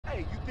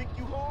Hey, you think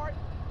you hard?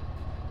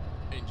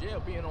 In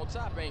jail, being on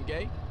top ain't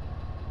gay.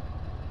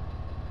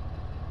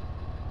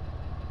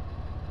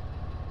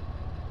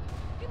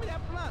 Give me that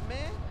blunt,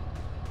 man.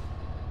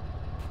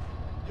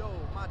 Yo,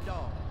 my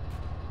dog.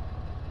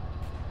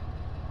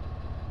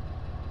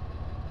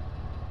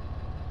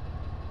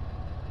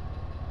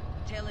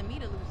 Telling me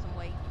to lose some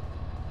weight.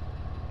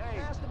 Hey,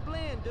 pass the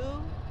blend, dude.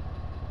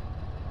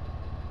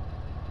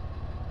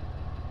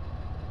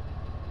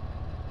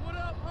 What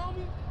up,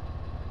 homie?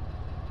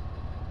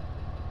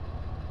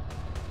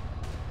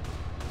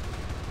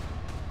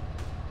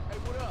 Hey,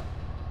 what up?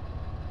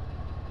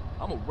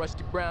 I'm a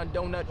rusty brown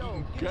donut Yo,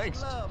 eating give me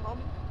gangster. some love,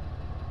 homie.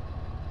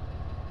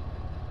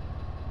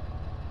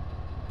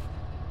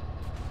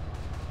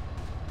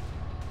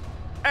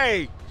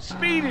 Hey,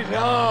 speed it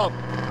up!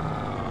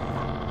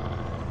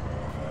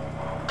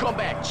 Come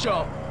back,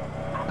 chump!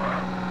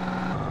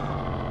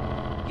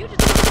 You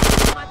just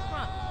on my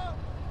front.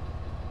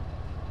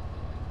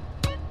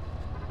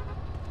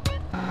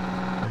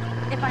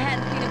 If I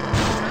hadn't seen it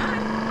before.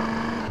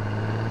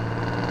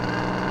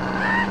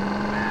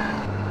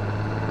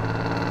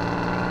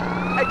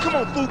 Hey, come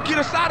on, fool, get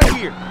us out of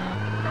here!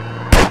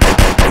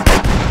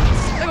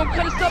 They gonna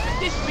cut us up at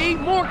this speed,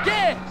 more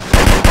gas!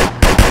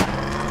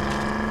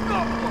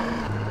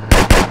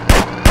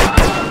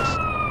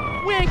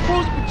 We ain't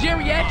cruising for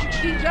geriatrics,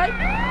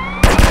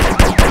 CJ!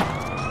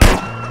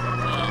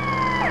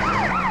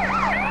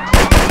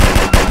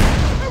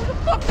 Hurry the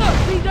fuck up,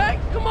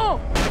 CJ! Come on!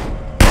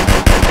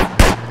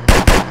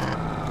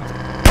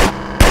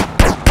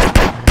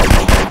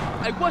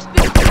 Hey, what's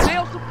this?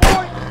 Nail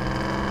support?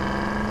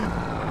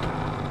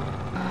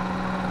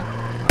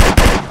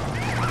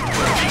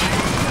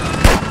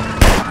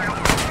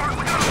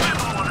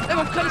 They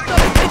gonna cut us up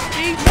at this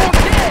speed, more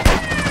gas!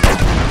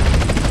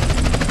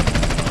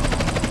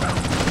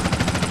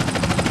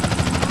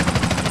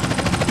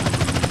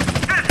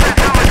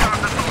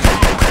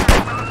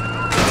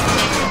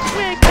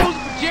 We ain't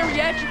cruising for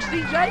geriatrics,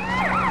 CJ!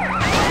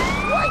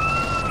 What?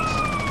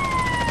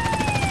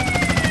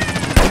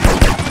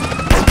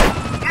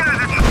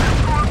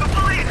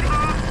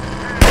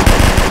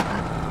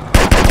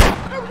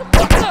 Hurry the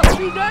fuck up,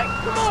 CJ!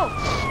 Come on!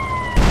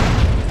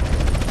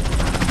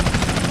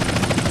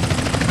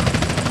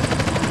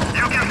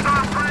 You can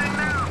start praying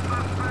now.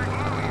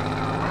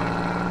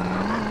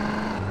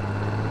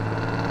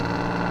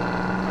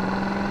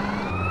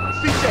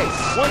 CJ,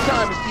 one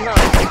time is behind.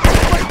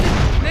 What's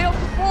this? Nail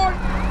support?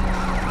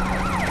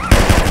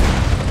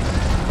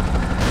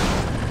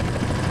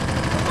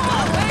 Come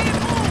on, man,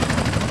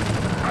 move!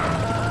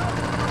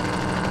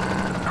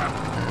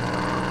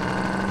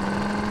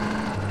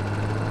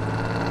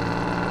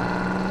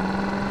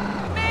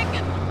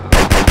 Megan!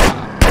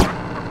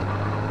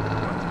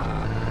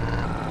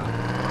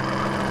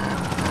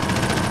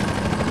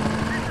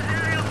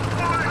 Aerial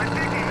support. I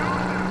think he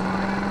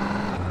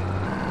knows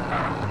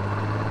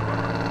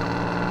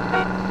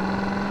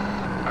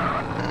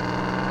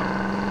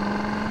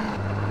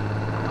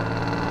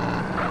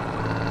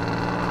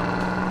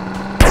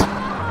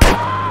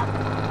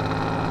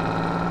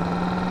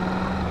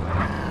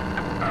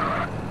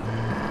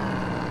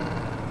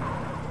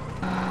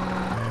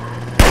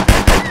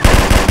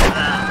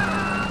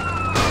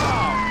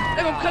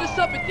They gonna cut us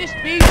up at this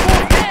speed,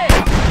 more gas!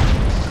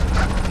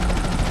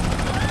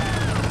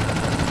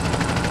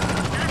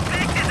 That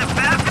thing is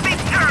about to be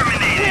We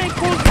terminated. ain't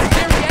cruising for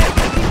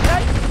geriatrics, CJ!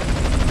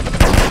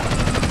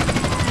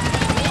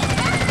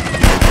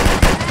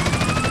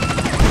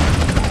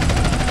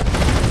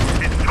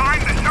 It's time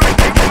to shut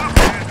you up,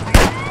 man.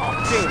 Oh,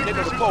 damn,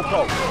 nigga, the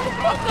popo.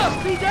 Fuck up,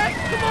 CJ!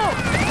 Come on!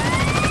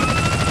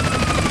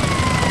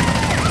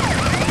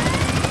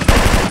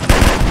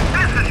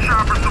 This is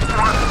shopper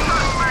support.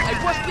 Hey,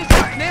 what's this?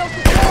 Nail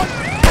support?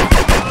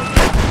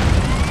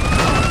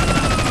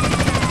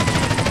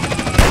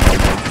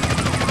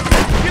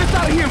 Get us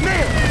out of here,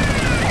 man!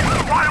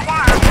 Why do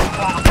I have to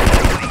follow the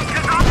duty?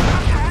 Because I'm the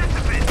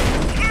pacifist.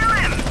 Kill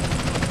him.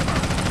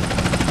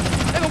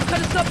 They gonna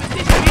cut us up at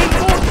this speed,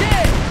 more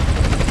gas!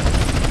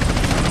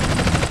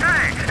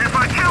 Hey, if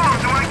I kill him,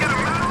 do I get a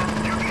medal?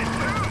 You get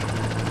two.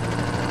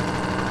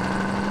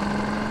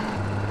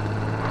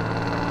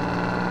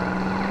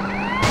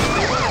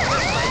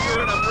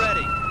 I'm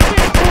ready. We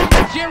ain't cruising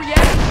for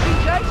geriatrics,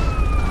 CJ!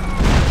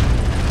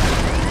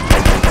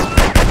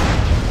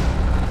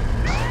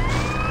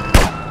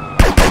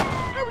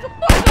 Hurry the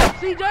fuck up,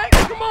 CJ!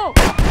 Come on!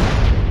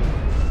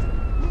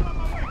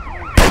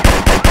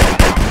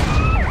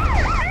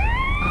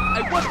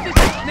 Hey, what's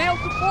this? Nail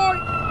support?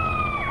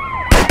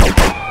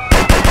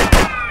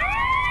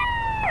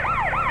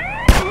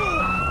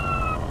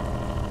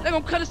 They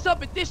gonna cut us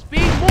up at this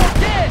speed, more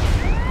gas!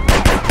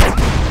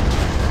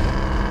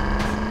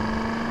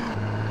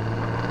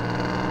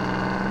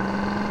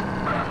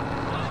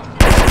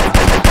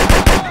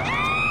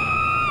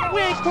 We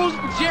ain't cruising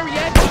for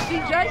geriatrics,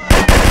 CJ!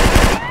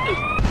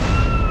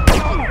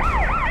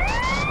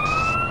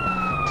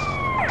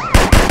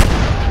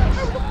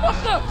 Hurry the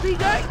fuck up,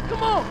 CJ!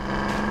 Come on!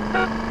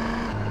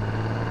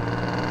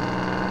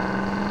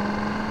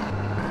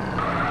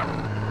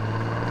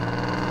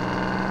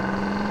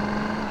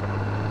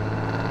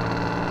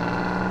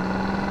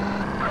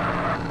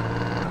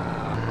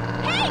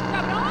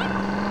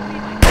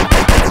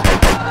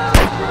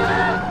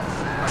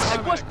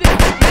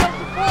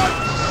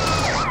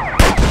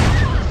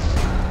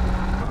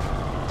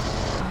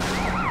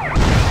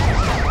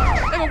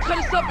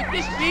 at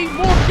this speed,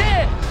 more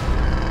gas!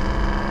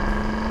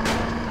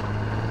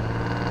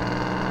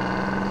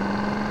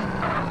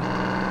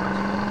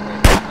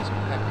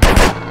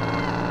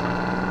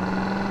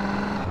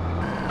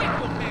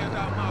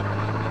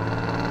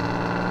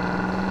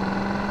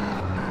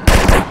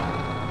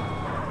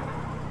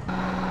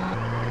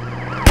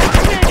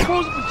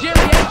 Cruising for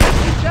geriatrics,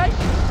 CJ.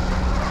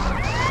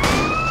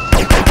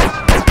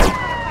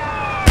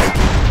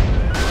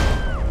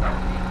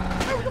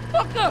 Hurry the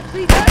fuck up,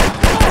 CJ.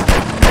 Come on.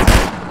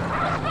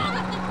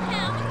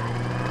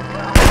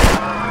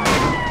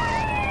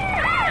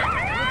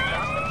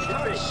 What's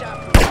wrong with this town?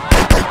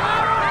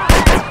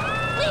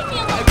 Leave me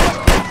alone.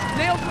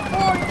 Nails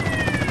before you.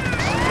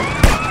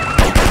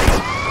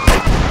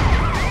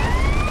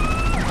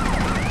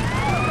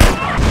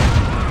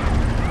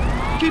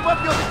 Keep up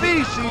your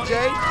speed, CJ.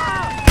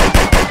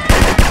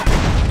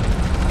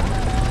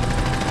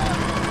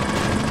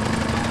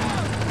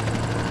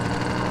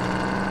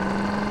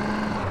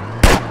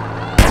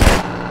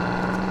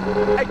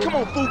 Hey, come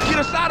on, fool, get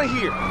us out of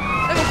here.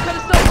 They gonna cut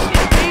us up and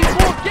get me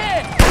more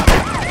gas.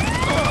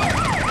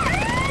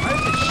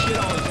 That's the shit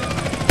on this.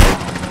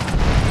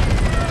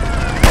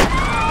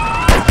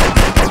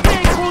 We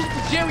ain't cruising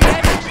for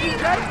geriatrics,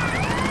 CJ.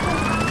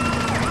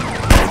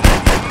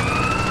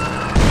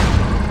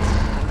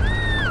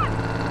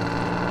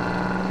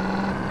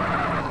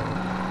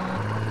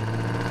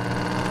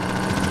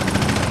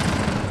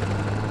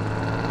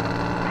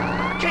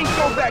 Can't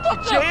go back to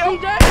jail.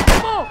 CJ,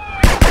 come on.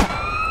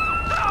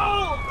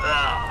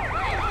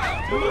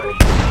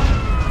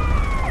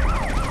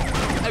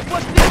 Hey,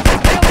 what's this?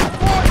 Nail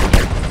before you.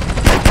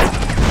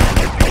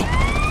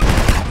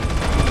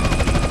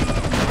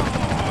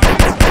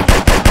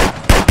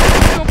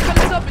 They're gonna cut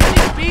us up and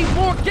get me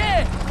more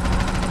gas.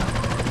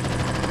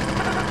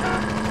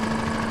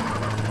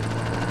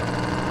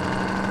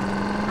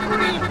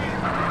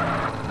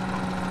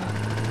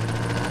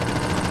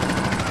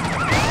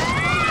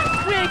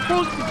 We ain't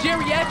cruising for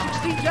geriatrics,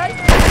 CJ.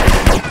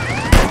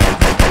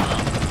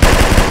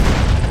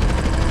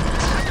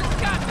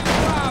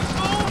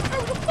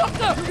 Fuck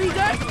up, CJ!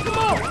 Come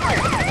on!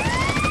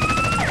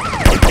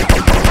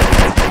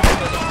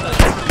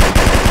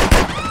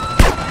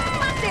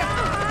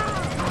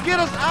 Get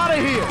us out of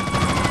here.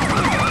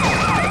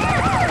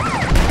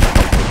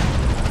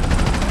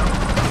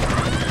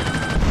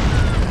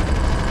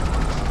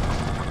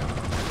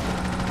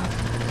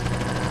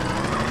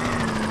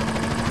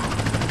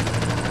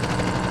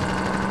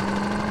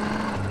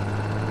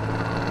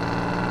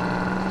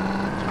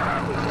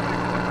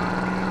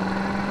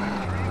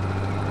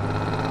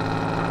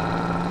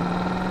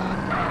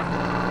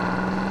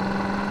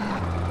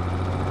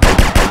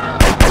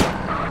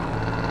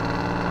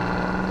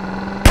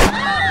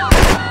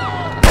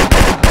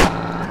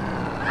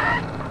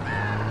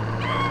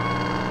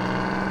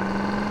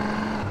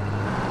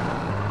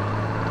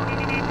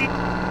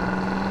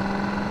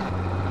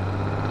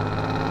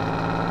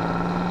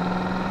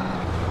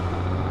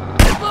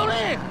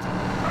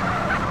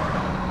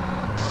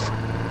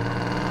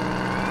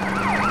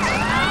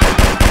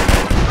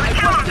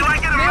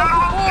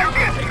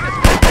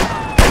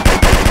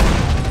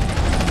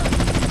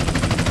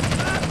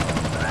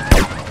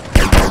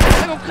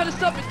 Cut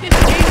us up at this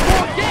speed,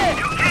 more gas!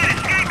 You can't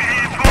escape it,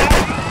 handful!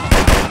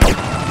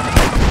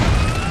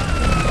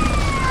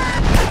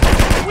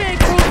 We ain't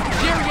cruising for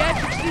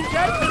geriatrics, CJ!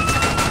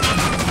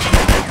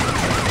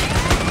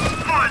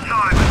 Fun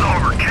time is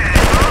over, kid.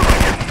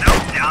 You're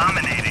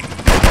self-dominating.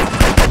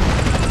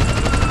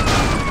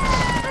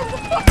 Hurry the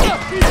fuck up,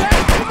 CJ!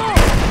 Come on!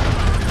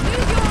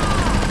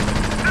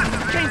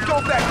 Can't go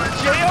back to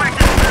jail!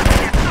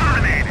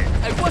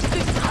 Hey, what's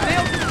this?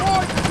 Nails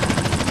before you?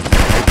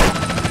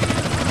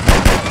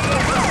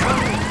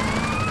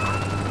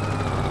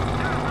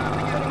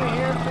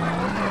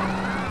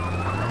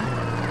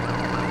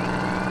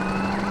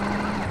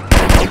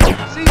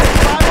 See, they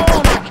five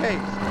on my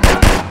case.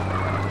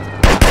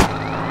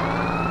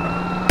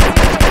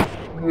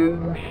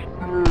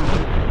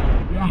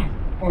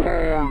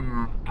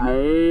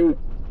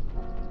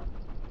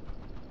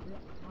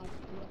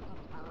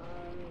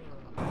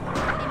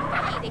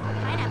 They put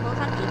pineapples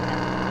on pizza.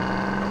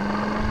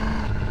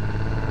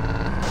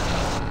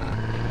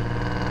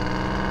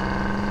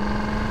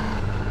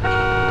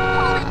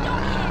 Hold it,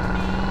 don't hit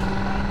me.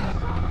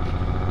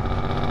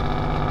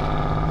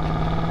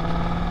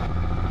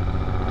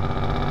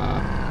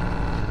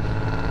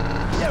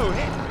 Yo,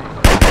 hit me!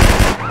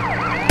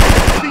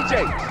 CJ,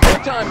 your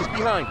time is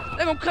behind.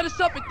 They're gonna cut us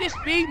up at this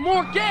speed,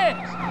 more gas!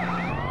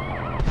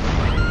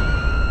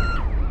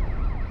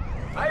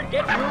 I'll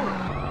get you!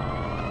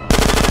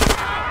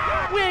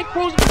 We ain't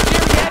cruising for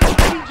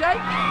geriatrics, CJ!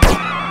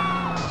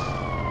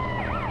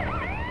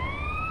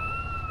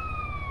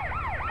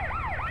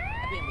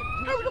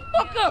 Hurry the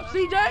fuck up,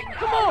 CJ!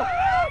 Come on!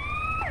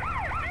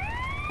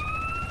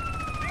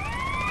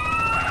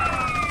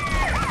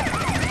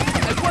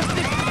 Hey, what's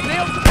this?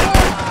 Nails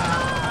before?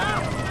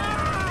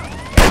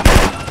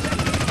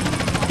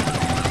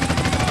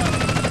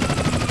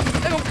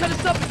 They're gonna cut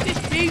us up at this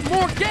speed,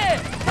 more gas!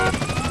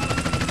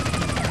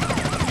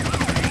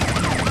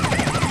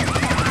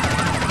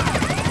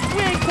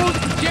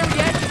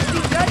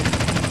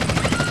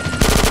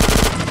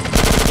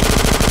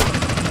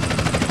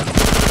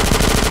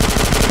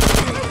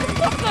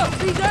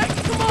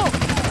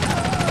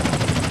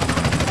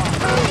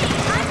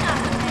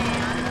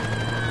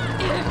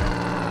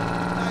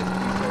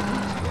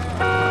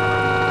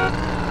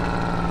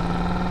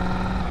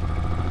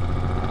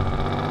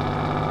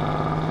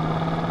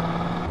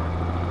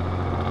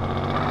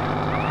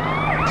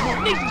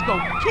 He's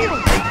gonna kill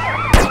me.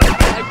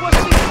 Hey, what's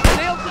this?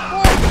 Nail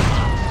support?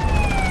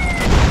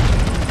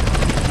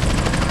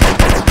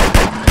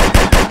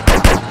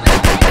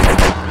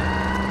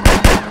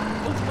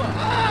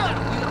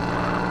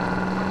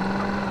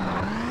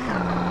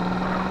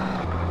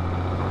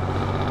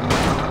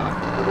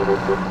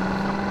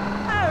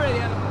 I already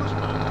had a push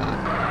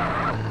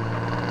button.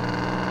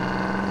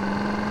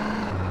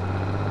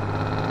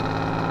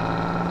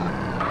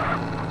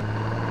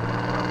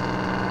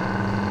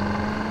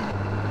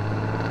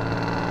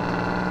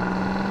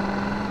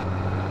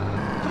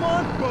 Come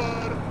on,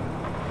 bud.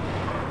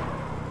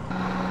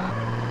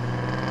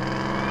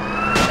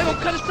 They gonna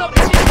cut us up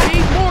and just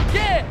need more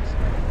gas.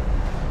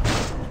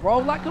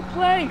 Roll like a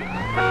plane.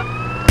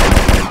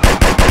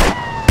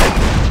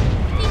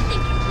 These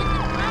things are hitting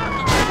the ground.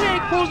 We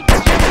ain't cruising for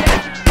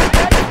geriatrics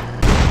today.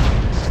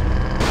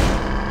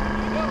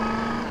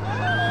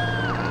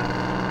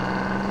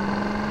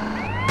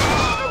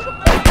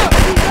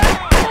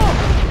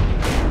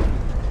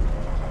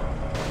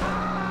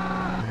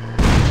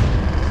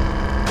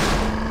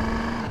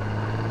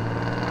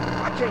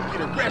 I can't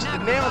get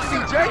arrested now,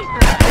 CJ.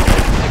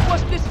 Hey,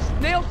 what's this?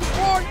 Nail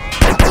support?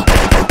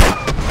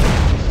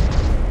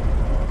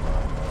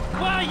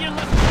 Why you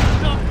looking for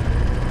something?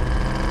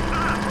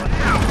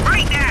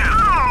 Right now!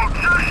 Oh,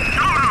 just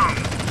shoot him!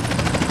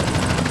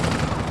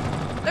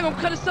 They're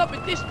gonna cut us up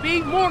at this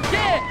speed, more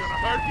gas!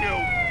 Hurt you!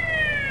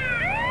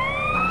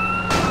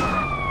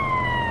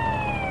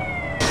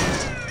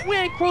 We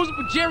ain't cruising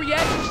for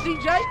geriatrics,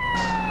 CJ.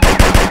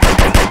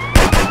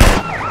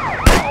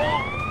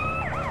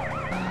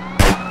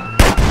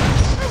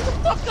 Hurry the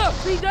fuck up,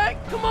 CJ!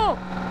 Come on!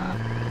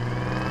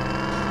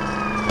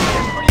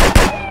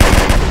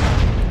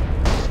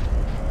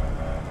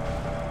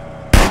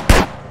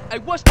 Hey,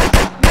 what's this?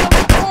 Nail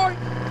support?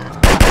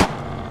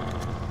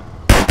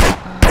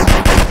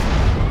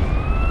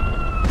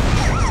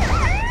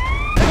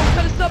 They're gonna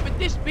cut us up at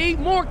this speed,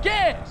 more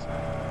gas!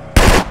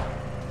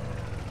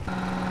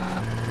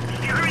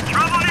 You're in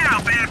trouble now,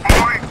 bad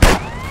boy!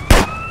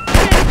 We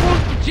ain't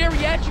cruising for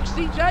geriatrics,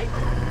 CJ.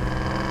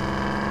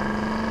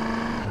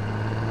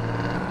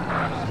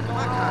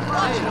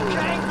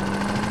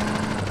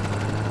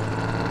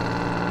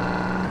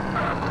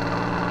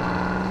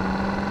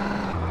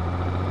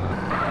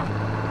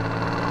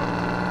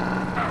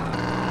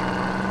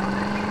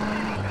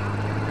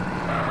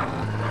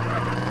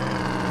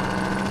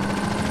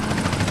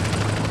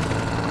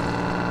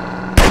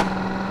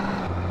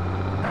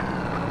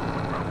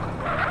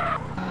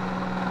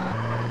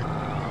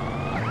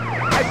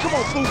 Hey, come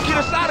on, fool, get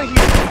us out of here.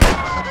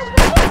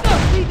 What's up,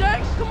 CJ?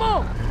 Come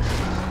on!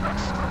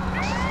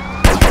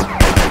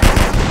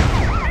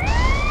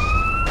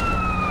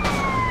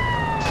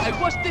 Hey,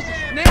 what's this?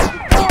 Nail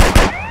support?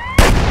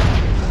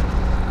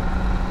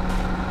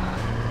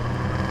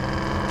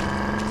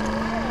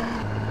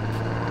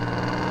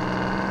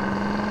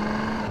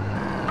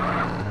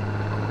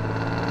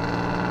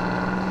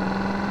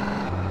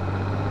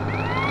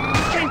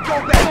 Can't go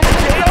back to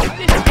jail.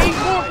 This speed,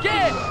 more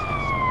gas!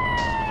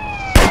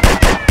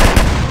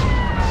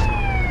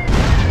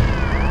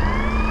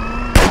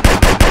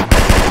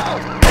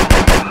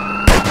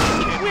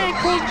 We ain't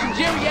cruising for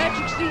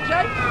geriatrics, CJ.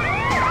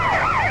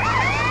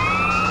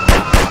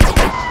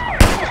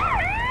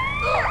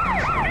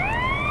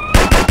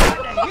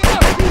 Fuck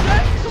up, CJ.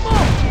 Come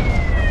on.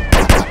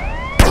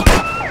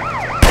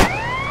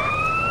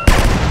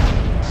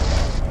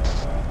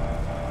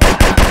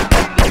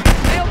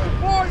 Nail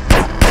support.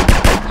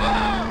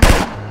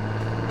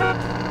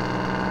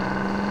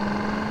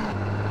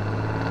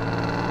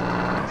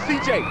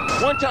 CJ,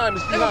 one time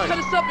is They gonna behind cut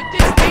you. us up at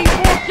this speed,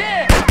 more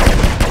gas!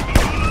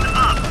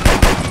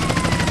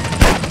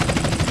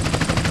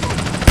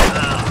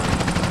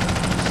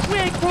 We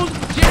ain't cruising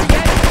for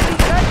geriatrics,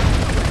 CJ.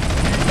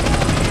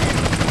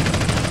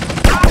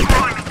 I'm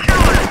going to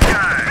kill this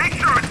guy! Make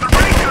sure it's the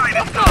right guy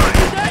this Fuck up, time!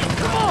 CJ.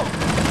 Come on.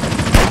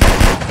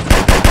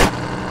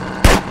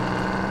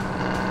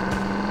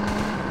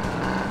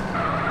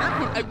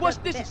 Hey, what's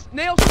this? It's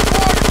nail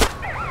support?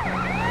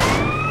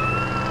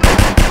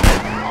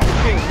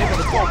 King, nigga,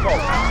 the go.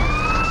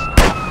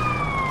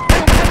 They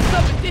gonna cut us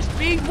up at this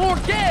speed, more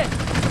gas!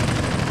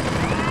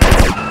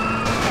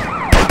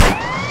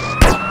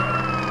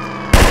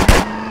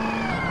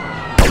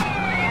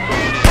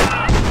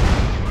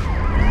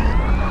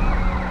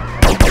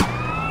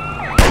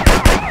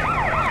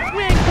 We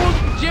ain't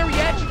cruising for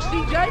geriatrics,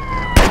 CJ.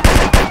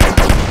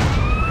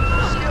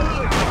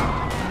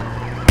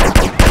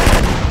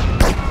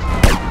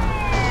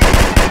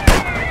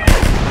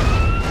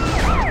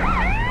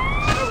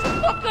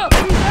 Fuck up,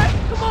 CJ.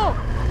 Come on.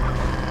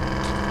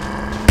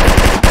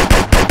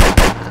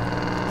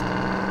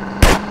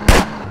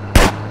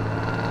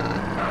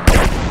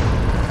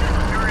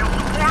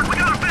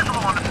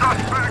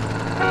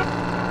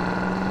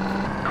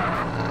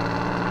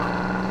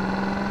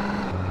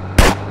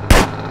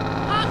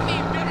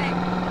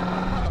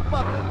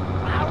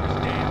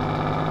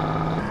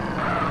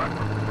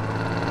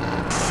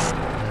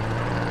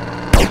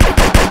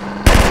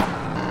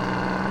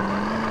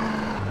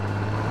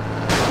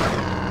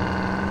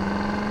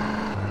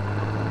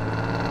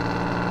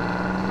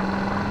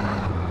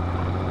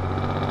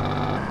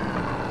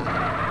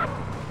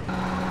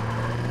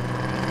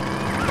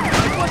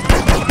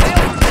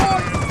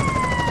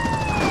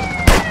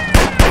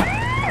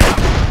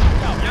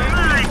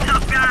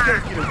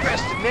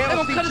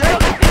 gonna cut us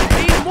up with this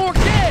speed, more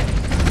gas.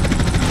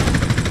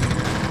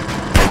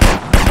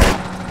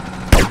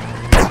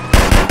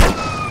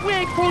 We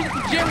ain't cruising for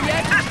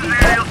geriatrics, CJ.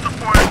 Daniel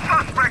support.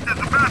 Suspect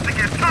is about to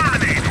get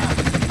terminated.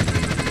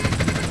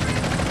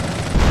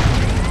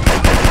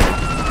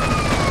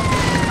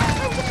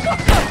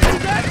 What's up,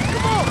 CJ?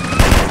 Come on.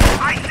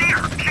 I see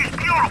her. She's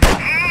beautiful.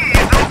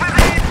 He's over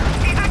there.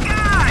 He's a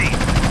guy.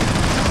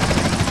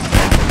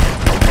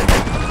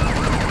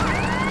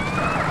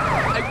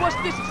 Hey, what's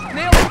this? A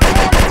snail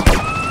report?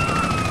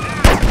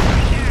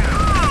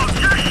 Oh,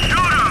 just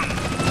shoot him.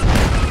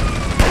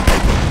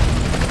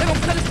 They gonna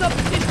cut us up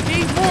with this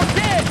speed, more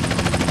gas.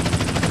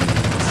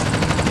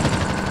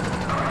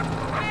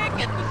 Man,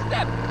 get the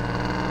step.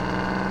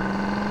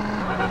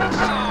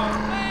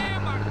 Oh,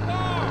 man, my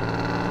car.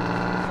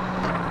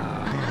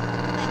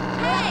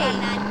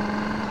 Hey!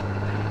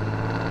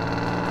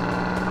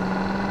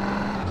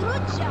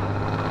 Good job.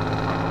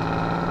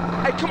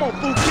 Hey, come on,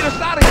 fool, get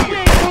us out of We here.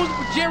 ain't cruising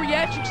for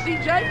geriatrics,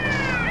 CJ.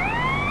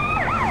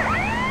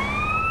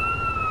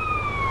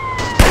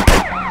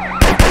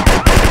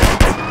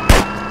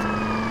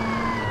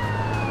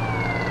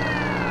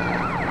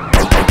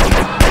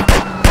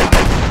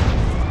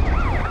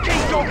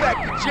 Can't go back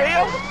to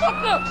jail.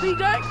 Fuck up,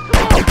 CJ.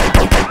 Come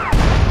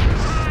on.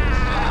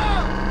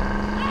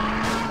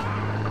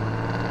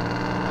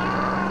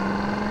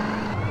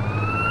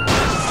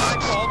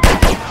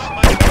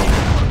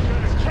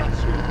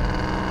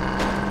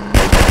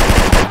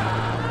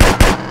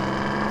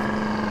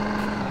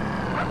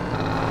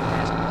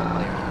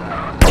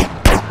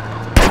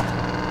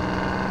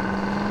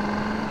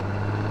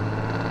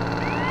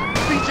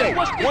 CJ,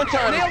 What's this? one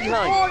time Snail is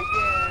behind report? you.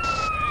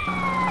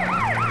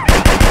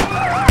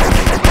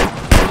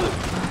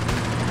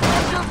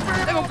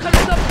 They gonna cut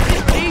us up with this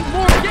speed,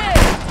 more gas.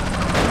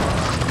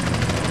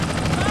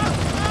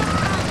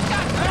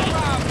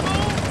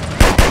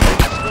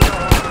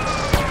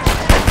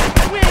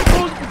 We ain't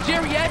cruising for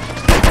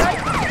geriatrics,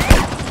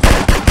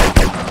 CJ.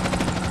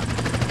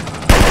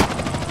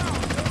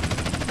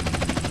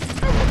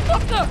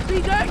 Fuck up,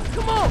 CJ.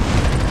 Come on.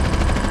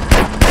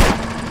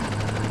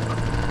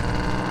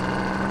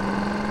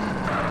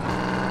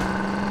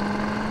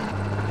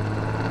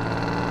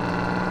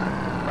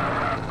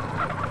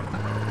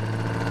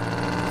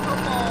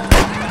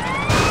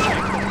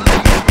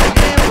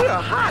 Man,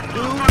 we're hot,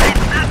 dude.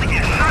 It's about to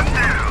get shut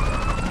down.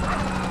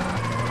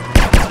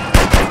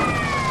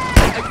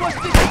 Hey, what's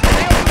this?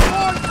 Snail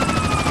report?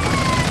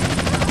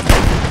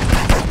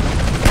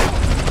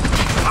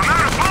 I'm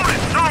out of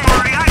bullets. Don't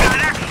worry, I got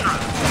extra.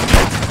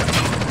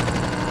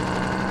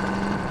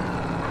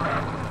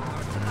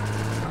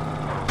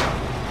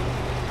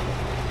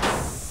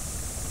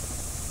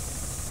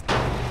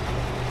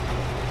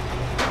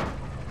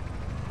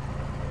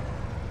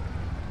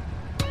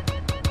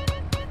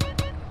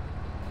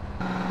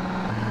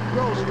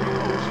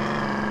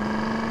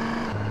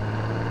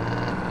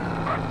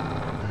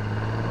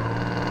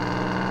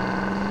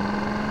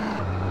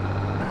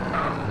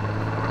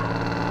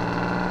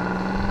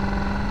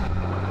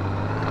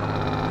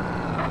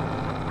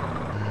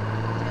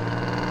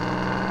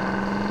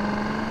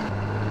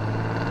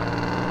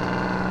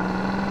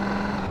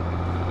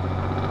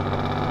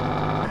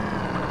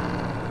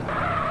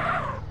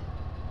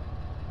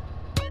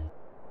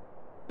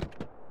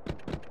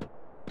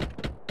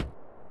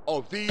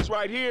 Oh, these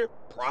right here?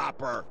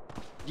 Proper.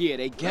 Yeah,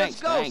 they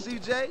Let's gangsta. go,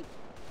 CJ.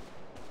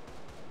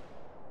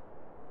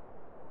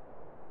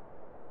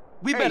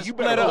 We Hey, better you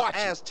split better up. watch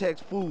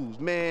Aztecs fools,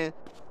 man.